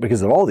sunlight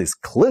because of all these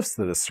cliffs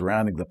that are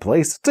surrounding the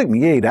place. It took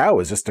me 8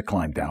 hours just to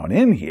climb down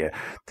in here.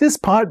 This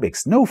pod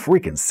makes no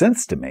freaking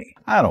sense to me.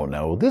 I don't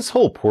know, this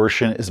whole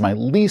portion is my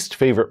least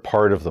favorite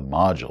part of the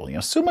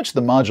module. So much of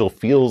the module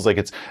feels like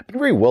it's been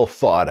very well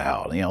thought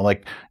out.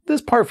 Like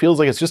this part feels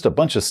like it's just a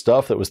bunch of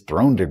stuff that was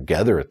thrown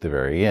together at the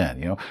very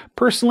end.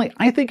 Personally,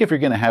 I think if you're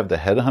going to have the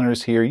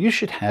headhunters here, you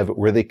should have it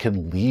where they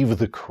can leave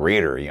the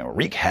crater,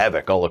 wreak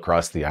havoc all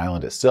across the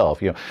island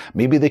itself.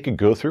 Maybe they could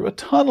go through a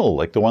tunnel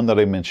like the one that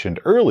I mentioned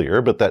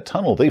earlier, but that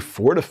tunnel they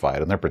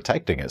fortified and they're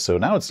protecting it. So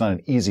now it's not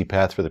an easy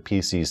path for the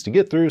PCs to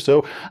get through.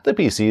 So the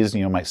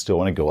PCs, might still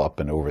want to go up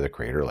and over the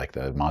crater like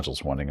the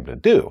module's wanting them to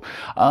do.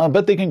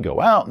 But they can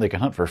go out and they can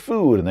hunt for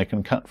food and they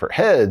can hunt for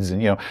heads.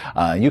 And,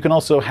 you can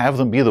also have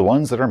them be the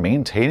ones that are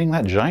maintaining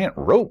that giant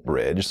rope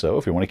bridge. So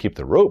if you want to keep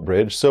the rope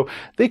bridge, so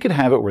they can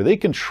have it where they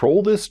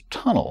control this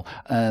tunnel.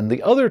 And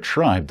the other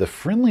tribe, the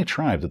friendly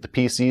tribe that the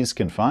PCs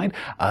can find,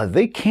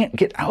 they can't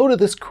get out of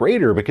this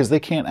crater because they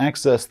can't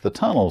access the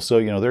tunnel. So,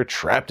 they're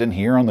trapped in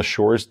here on the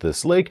shores of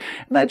this lake.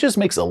 And that just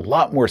makes a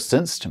lot more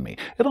sense to me.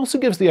 It also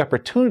gives the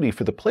opportunity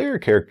for the player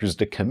characters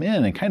to come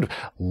in and kind of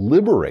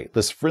liberate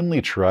this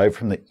friendly tribe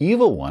from the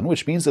evil one,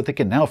 which means that they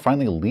can now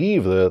finally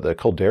leave the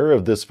caldera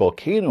of this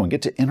volcano and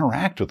get to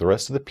interact with the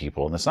rest of the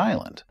people on this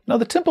island. Now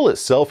the temple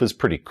itself is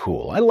pretty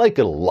cool. I like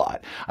it a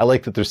lot. I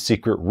like that there's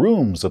secret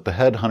rooms that the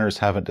headhunters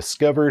haven't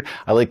discovered.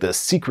 I like the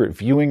secret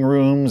viewing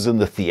rooms and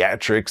the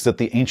theatrics that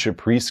the ancient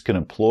priests can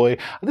employ.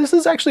 This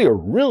is actually a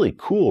really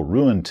cool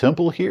ruined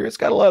temple here. It's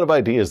got a lot of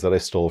ideas that I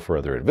stole for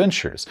other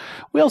adventures.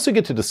 We also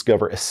get to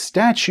discover a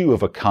statue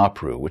of a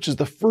Kapru, which is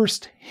the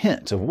first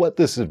hint of what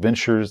this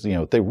adventures,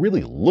 they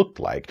really looked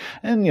like.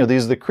 And,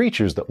 these are the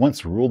creatures that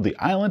once ruled the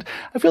island.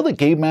 I feel that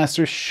Game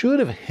Masters should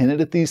have hinted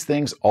at these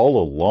things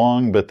all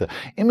along, but the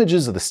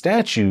images of the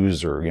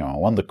statues or,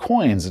 on the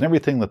coins and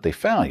everything that they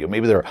found,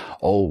 maybe they're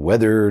all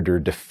weathered or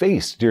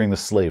defaced during the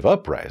slave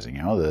uprising.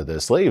 The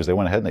slaves, they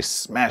went ahead and they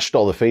smashed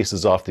all the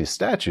faces off these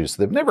statues.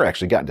 So they've never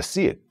actually gotten to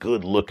see a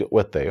good look at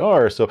what they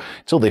are. So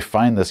until they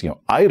find this,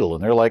 idol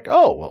and they're like,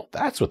 oh, well,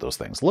 that's what those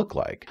things look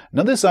like.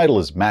 Now this idol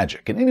is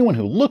magic, and anyone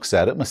who looks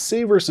at it must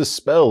save versus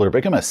spell or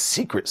become a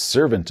secret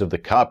servant of the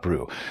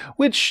Kapru,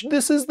 which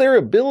this is their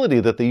ability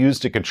that they use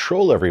to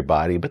control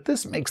everybody, but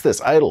this makes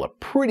this idol a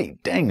pretty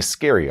dang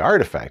scary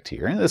artifact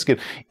here, and this could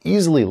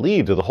easily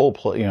lead to the whole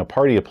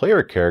party of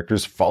player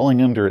characters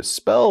falling under its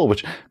spell,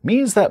 which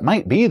means that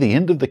might be the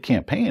end of the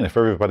campaign if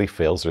everybody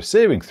fails their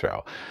saving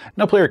throw.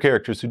 Now, player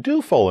characters who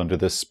do fall under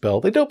this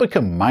spell, they don't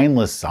become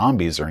mindless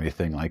zombies or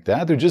anything like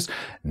that. They're just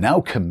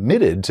now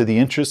committed to the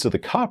interests of the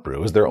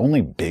Kopru as their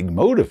only big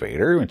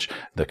motivator, which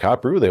the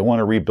Kopru, they want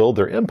to rebuild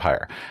their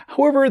empire.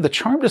 However, the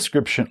charm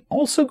description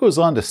also goes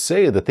on to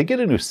say that they get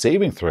a new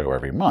saving throw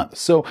every month.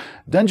 So,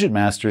 Dungeon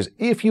Masters,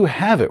 if you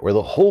have it where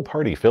the whole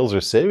party fails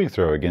their saving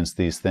throw against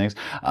these things,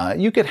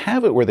 you could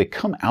have it where they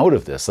come out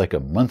of this like a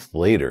month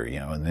later,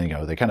 and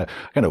then, they kind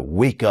of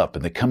wake up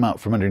and they come out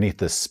from underneath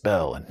this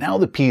spell, and now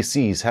the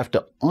PCs have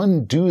to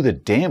undo the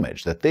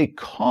damage that they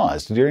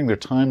caused during their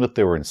time that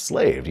they were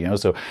enslaved.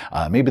 So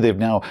maybe they've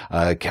now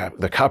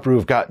the Kopru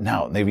have gotten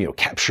out and they've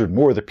captured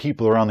more of the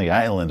people around the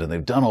island, and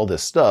they've done all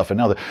this stuff, and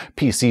now the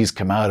PCs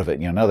come out of it.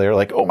 Now they're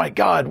like, oh my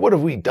God, what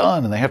have we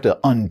done? And they have to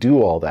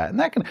undo all that, and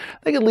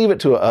they can leave it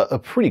to a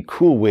pretty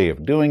cool way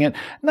of doing it.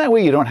 And that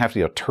way you don't have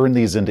to turn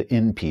these into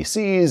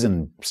NPCs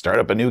and start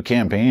up a new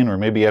campaign, or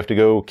maybe you have to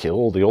go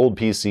kill the old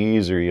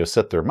PCs or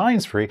set their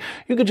minds free.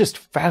 You could just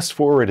fast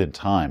forward in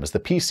time as the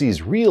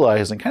PCs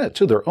realize, and kind of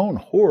to their own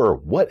horror,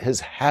 what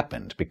has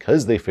happened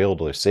because they failed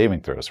their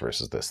saving throws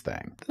versus this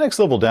thing. The next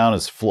level down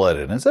is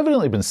flooded, and it's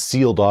evidently been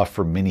sealed off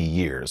for many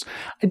years.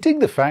 I dig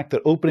the fact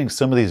that opening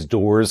some of these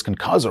doors can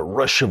cause a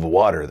rush of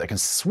water that can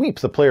sweep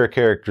the player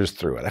characters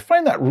through it. I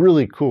find that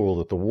really cool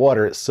that the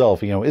water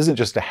itself, isn't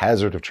just a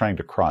hazard of trying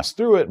to cross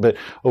through it, but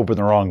open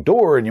the wrong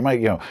door and you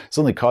might,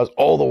 suddenly cause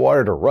all the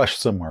water to rush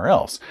somewhere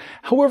else.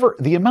 However,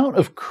 the amount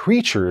of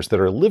creatures that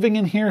are living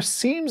in here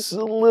seems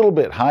a little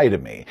bit high to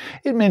me.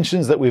 It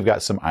mentions that we've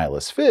got some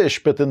eyeless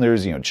fish, but then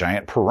there's,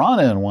 giant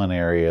piranha in one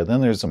area,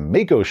 then there's some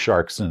mako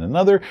sharks in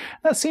another.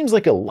 That seems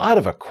like a lot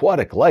of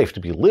aquatic life to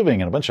be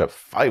living in a bunch of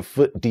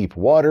 5-foot deep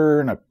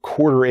water and a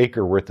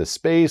quarter-acre worth of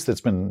space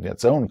that's been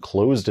its own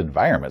closed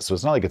environment. So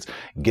it's not like it's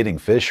getting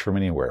fish from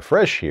anywhere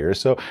fresh here.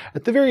 So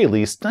at the very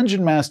least,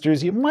 Dungeon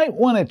Masters, you might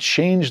want to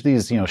change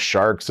these,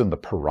 sharks and the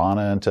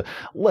piranha into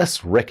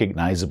less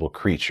recognizable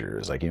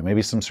creatures, like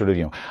maybe some sort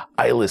of,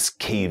 eyeless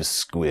cave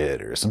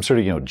squid, or some sort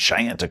of,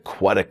 giant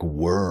aquatic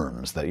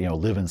worms that,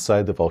 live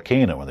inside the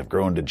volcano and they've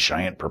grown to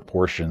giant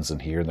proportions in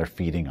here and they're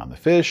feeding on the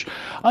fish.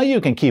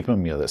 You can keep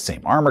them, the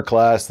same armor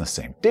class and the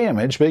same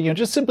damage, but,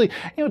 just simply,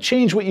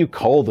 change what you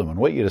call them and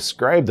what you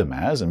describe them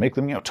as and make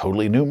them,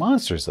 totally new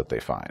monsters that they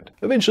find.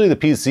 Eventually, the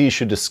PC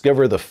should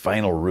discover the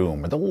final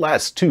room where the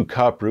last two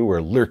Kopru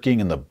are lurking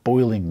in the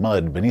boiling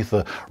mud beneath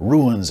the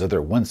ruins of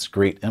their once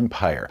great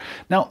empire.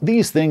 Now,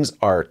 these things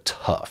are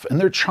tough, and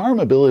their charm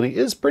ability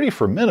is pretty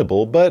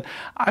formidable, but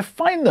I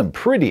find them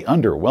pretty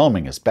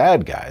underwhelming as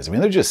bad guys.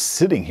 They're just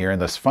sitting here in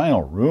this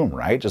final room,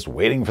 right? Just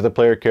waiting for the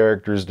player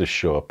characters to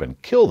show up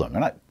and kill them.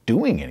 They're not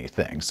doing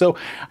anything. So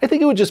I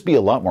think it would just be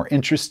a lot more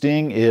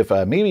interesting if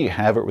maybe you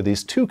have it where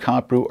these two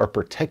Kopru are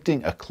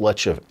protecting a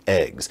clutch of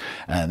eggs.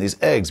 And these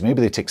eggs,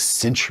 maybe they take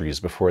centuries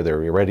before they're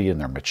ready and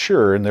they're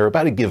mature, and they're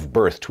about to give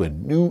birth to a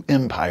new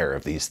empire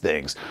of these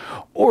things.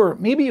 Or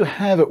maybe you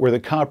have it where the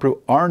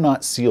Kopru are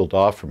not sealed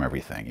off from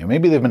everything.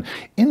 Maybe they've been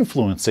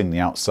influencing the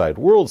outside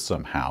world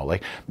somehow.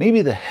 Like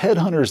maybe the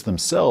headhunters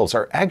themselves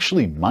are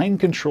actually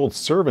mind-controlled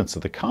servants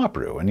of the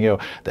Kopru. And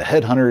the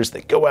headhunters,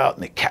 they go out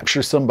and they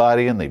capture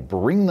somebody and they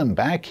bring them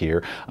back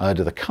here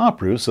to the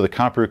Kopru so the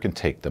Kopru can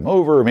take them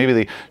over, or maybe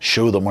they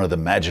show them one of the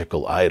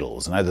magical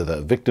idols, and either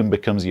the victim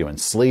becomes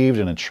enslaved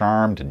and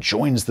charmed and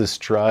joins this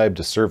tribe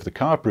to serve the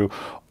Kopru,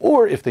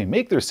 or if they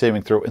make their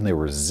saving throw and they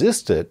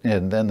resist it,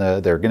 and then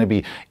they're going to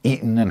be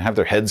eaten and have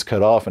their heads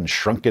cut off and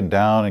shrunken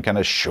down and kind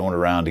of shown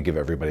around to give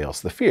everybody else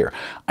the fear.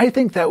 I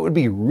think that would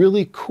be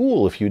really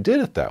cool if you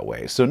did it that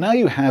way. So now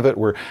you have it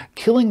where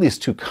killing these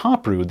two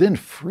Kopru then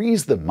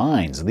frees the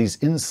minds of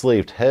these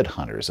enslaved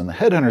headhunters, and the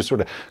headhunters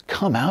sort of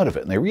come out of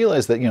it and they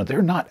realize that,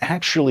 they're not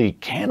actually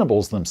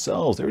cannibals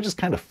themselves. They were just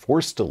kind of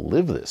forced to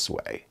live this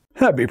way.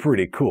 That'd be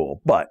pretty cool.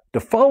 But to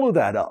follow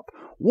that up,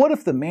 what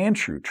if the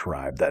Manchu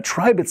tribe, that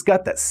tribe that's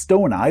got that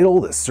stone idol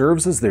that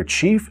serves as their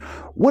chief,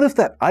 what if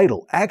that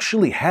idol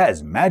actually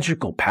has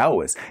magical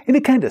powers and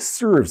it kind of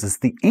serves as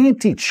the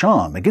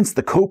anti-charm against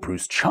the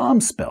Kopru's charm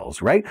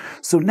spells, right?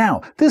 So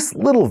now, this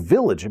little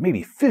village of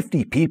maybe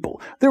 50 people,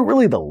 they're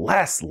really the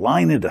last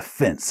line of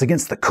defense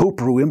against the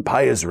Kopru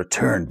Empire's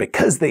return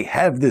because they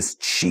have this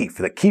chief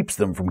that keeps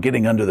them from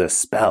getting under their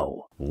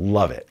spell.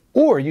 Love it.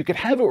 Or you could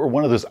have it where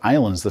one of those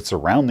islands that's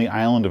around the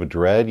island of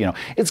Dread,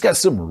 it's got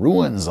some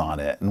ruins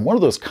on it, and one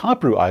of those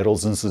Kopru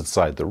idols is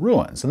inside the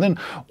ruins. And then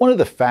one of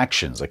the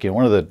factions, like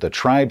one of the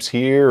tribes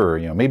here,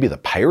 or maybe the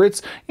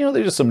pirates,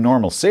 they're just some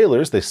normal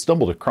sailors. They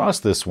stumbled across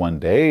this one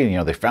day,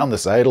 and they found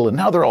this idol, and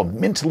now they're all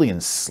mentally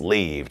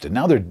enslaved. And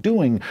now they're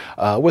doing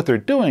what they're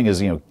doing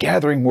is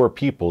gathering more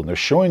people, and they're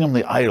showing them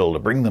the idol to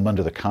bring them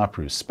under the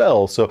Kopru's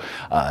spell. So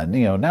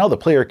now the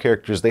player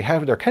characters they're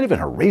kind of in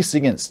a race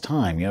against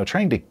time,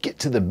 trying to get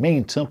to the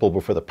main temple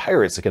before the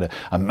pirates are going to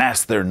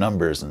amass their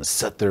numbers and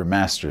set their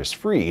masters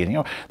free.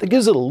 And that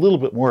gives it a little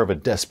bit more of a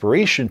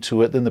desperation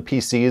to it than the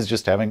PC is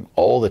just having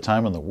all the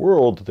time in the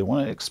world that they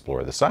want to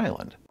explore this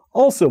island.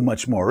 Also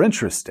much more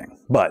interesting.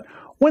 But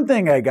one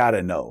thing I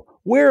gotta know,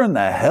 where in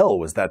the hell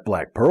was that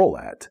black pearl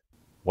at?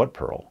 What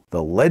pearl?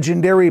 The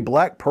legendary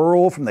black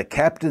pearl from the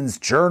captain's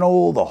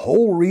journal, the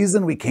whole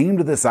reason we came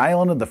to this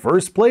island in the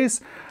first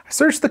place? I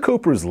searched the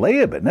Copra's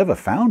Leia but never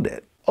found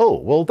it.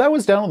 Oh, well, that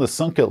was down on the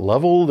sunken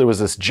level. There was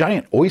this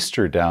giant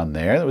oyster down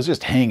there that was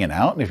just hanging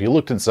out, and if you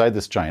looked inside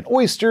this giant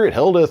oyster, it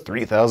held a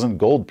 3,000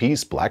 gold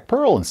piece black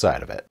pearl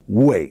inside of it.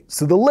 Wait,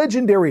 so the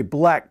legendary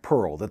black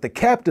pearl that the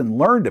captain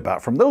learned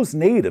about from those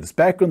natives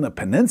back on the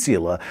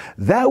peninsula,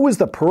 that was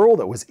the pearl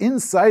that was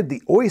inside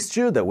the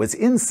oyster that was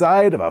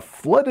inside of a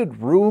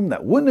flooded room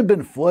that wouldn't have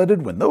been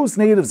flooded when those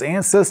natives'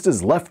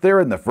 ancestors left there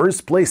in the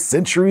first place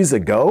centuries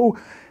ago?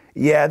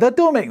 Yeah, that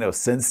don't make no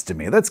sense to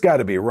me. That's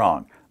gotta be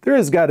wrong. There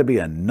has got to be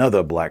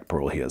another black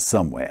pearl here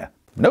somewhere.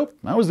 Nope,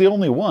 that was the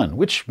only one,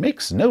 which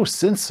makes no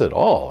sense at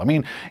all. I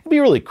mean, it'd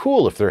be really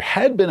cool if there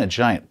had been a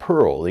giant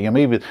pearl,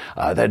 maybe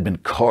that had been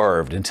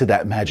carved into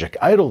that magic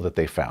idol that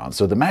they found.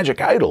 So the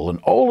magic idol and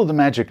all of the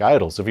magic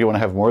idols, if you want to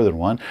have more than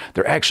one,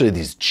 they're actually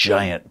these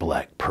giant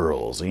black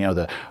pearls.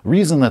 The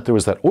reason that there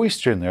was that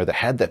oyster in there that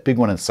had that big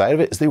one inside of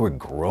it is they were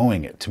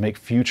growing it to make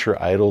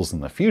future idols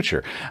in the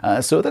future.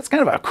 So that's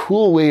kind of a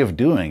cool way of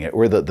doing it,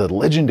 where the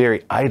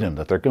legendary item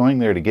that they're going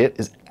there to get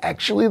is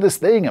actually this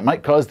thing. It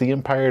might cause the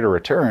Empire to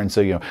return,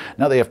 so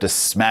now they have to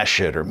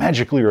smash it or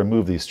magically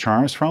remove these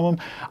charms from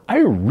them. I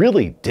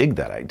really dig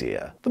that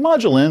idea. The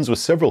module ends with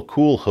several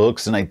cool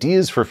hooks and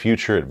ideas for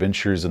future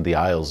adventures in the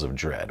Isles of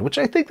Dread, which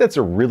I think that's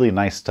a really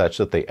nice touch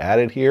that they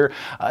added here.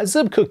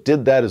 Zeb Cook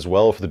did that as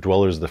well for the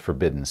Dwellers of the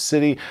Forbidden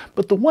City,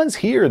 but the ones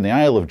here in the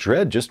Isle of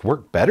Dread just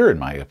work better in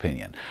my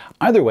opinion.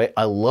 Either way,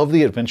 I love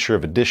the Adventure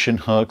of Addition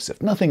hooks.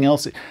 If nothing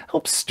else, it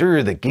helps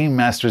stir the Game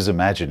Master's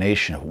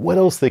imagination of what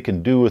else they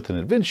can do with an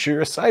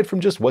adventure aside from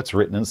just what's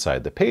written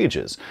inside the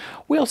pages.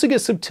 We also get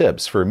some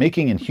tips for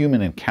making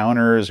inhuman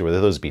encounters,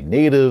 whether those be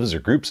natives or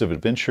groups of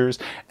adventurers,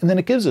 and then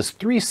it gives us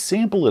 3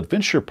 sample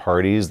adventure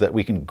parties that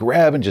we can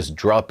grab and just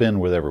drop in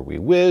wherever we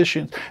wish.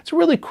 And it's a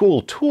really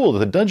cool tool that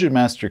the Dungeon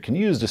Master can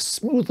use to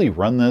smoothly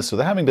run this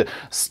without having to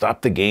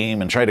stop the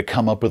game and try to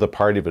come up with a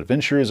party of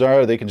adventurers.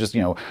 They can just,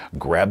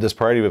 grab this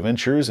party of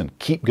adventurers and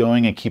keep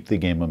going and keep the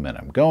game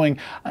momentum going.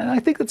 And I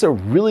think that's a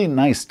really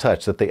nice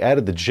touch that they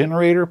added the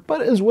generator,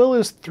 but as well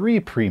as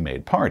 3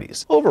 pre-made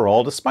parties.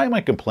 Overall, despite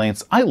my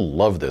complaints, I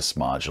love this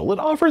module. It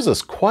offers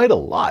us quite a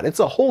lot. It's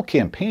a whole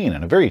campaign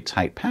in a very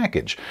tight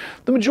package.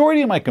 The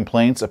majority of my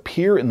complaints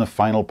appear in the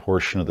final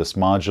portion of this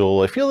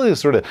module. I feel like they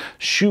sort of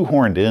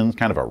shoehorned in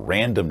kind of a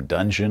random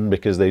dungeon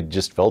because they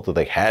just felt that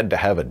they had to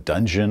have a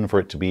dungeon for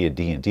it to be a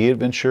D&D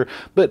adventure,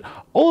 but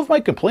all of my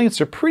complaints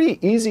are pretty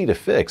easy to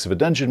fix if a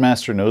Dungeon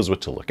Master knows what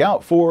to look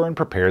out for and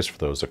prepares for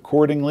those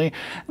accordingly.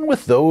 And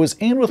with those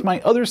and with my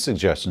other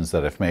suggestions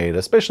that I've made,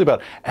 especially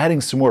about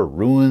adding some more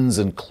ruins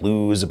and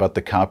clues about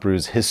the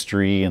Copra's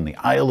history and the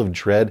Isle of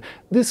Dread,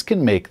 this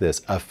can make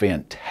this a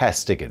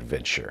fantastic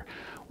adventure.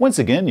 Once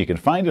again, you can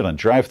find it on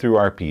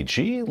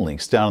DriveThruRPG,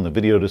 links down in the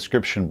video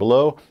description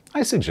below.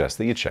 I suggest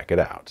that you check it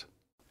out.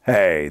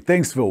 Hey,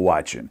 thanks for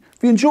watching.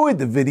 If you enjoyed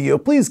the video,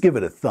 please give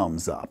it a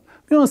thumbs up.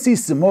 If you want to see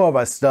some more of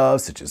our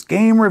stuff, such as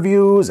game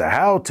reviews, or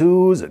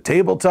how-tos, or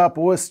tabletop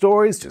war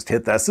stories, just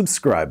hit that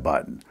subscribe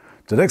button.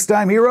 Till next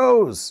time,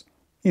 heroes,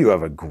 you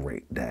have a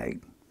great day.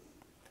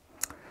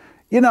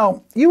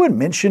 You had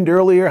mentioned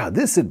earlier how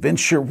this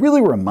adventure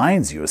really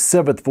reminds you of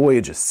Seventh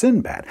Voyage of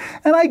Sinbad,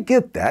 and I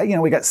get that.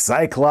 We got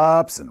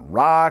Cyclops and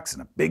rocks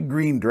and a big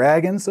green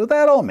dragon, so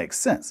that all makes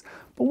sense.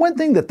 But one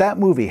thing that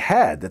movie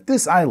had that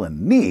this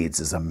island needs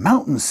is a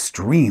mountain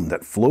stream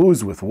that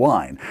flows with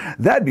wine.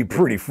 That'd be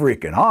pretty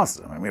freaking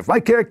awesome. I mean, if my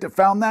character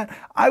found that,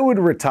 I would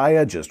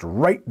retire just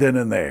right then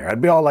and there.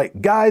 I'd be all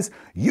like, guys,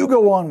 you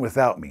go on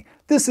without me.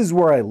 This is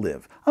where I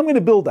live. I'm going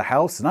to build a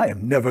house and I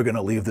am never going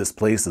to leave this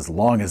place as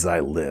long as I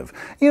live.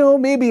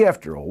 Maybe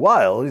after a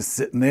while, just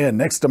sitting there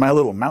next to my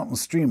little mountain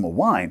stream of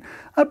wine,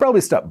 I'd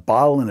probably stop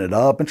bottling it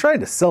up and try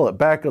to sell it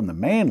back on the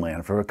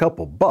mainland for a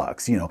couple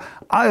bucks.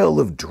 Isle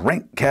of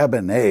Drink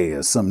Cabernet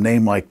or some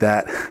name like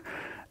that.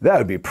 That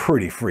would be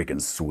pretty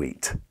freaking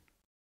sweet.